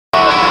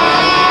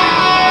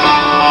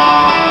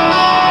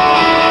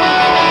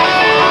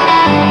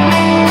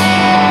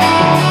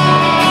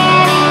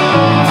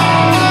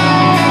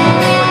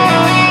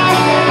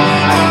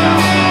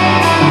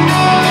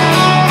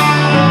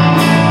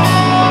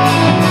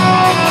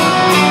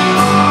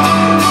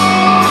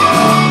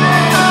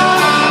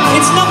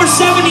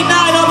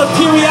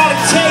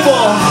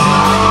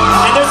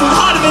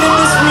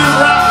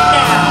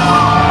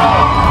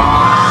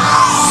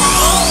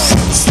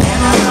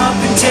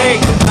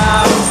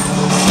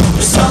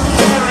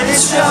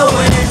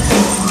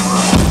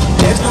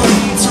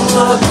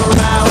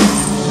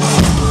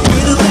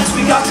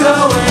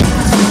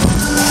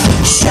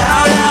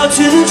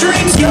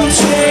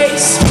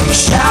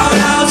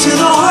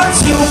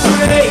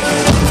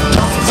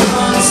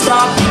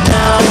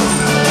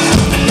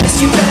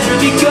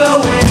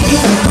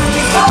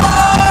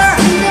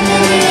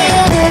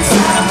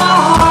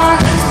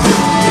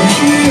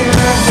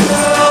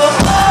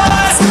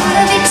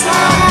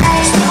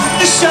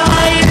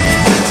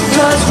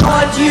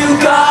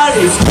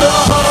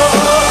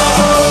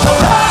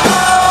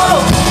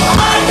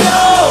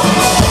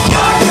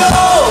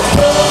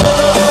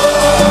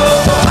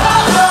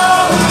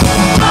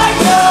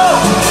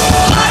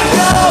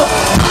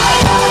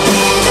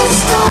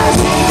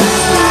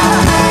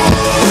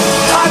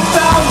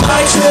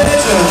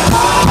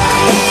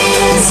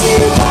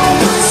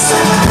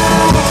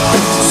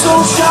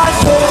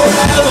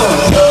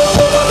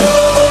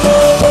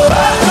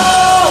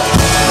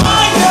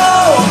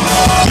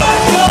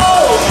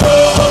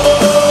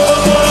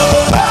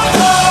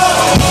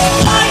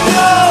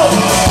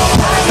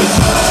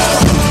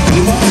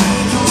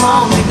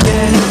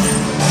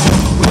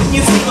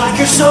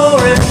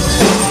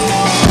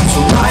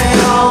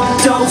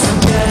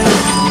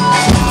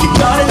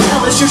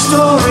your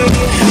story.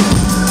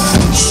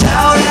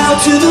 Shout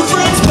out to the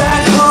friends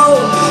back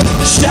home.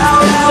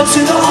 Shout out to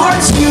the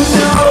hearts you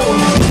know.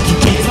 You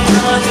gave them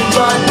nothing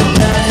but the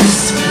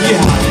best.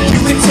 Yeah,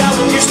 you can tell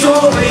them your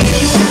story.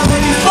 You've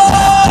never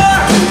before.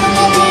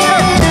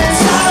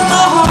 Inside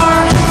my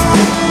heart,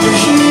 you're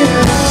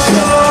here.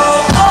 Go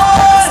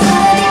on,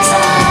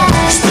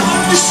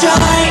 start to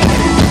shine,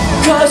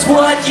 'cause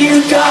what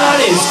you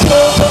got is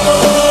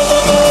gold.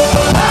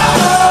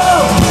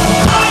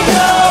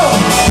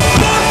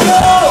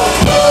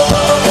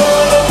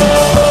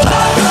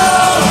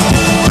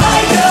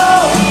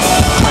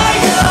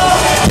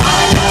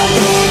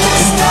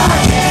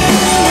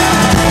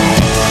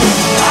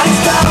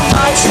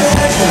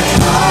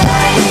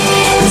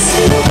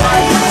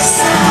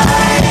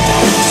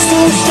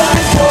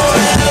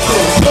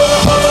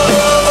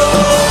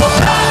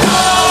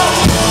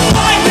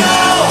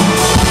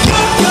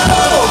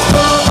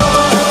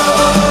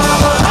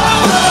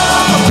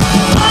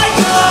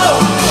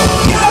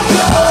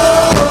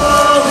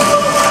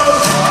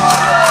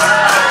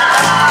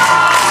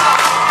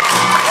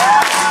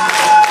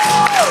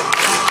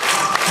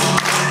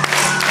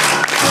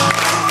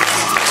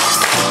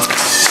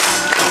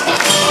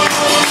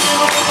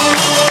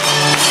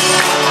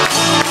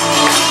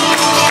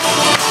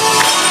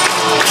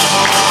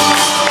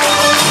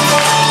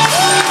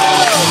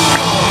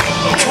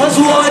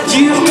 What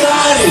you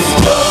got is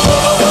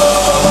gold.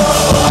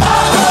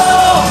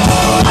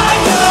 I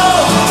know,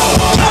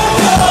 you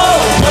know.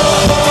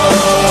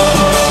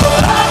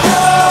 I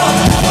know,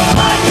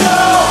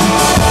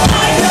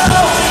 I know.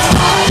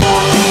 I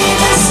don't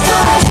even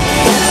start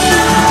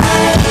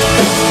tonight.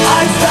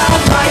 I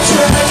found my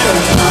treasure.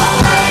 All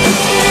I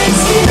need is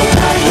you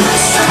by my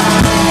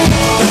side.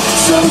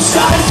 So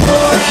shine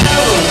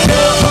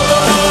forever.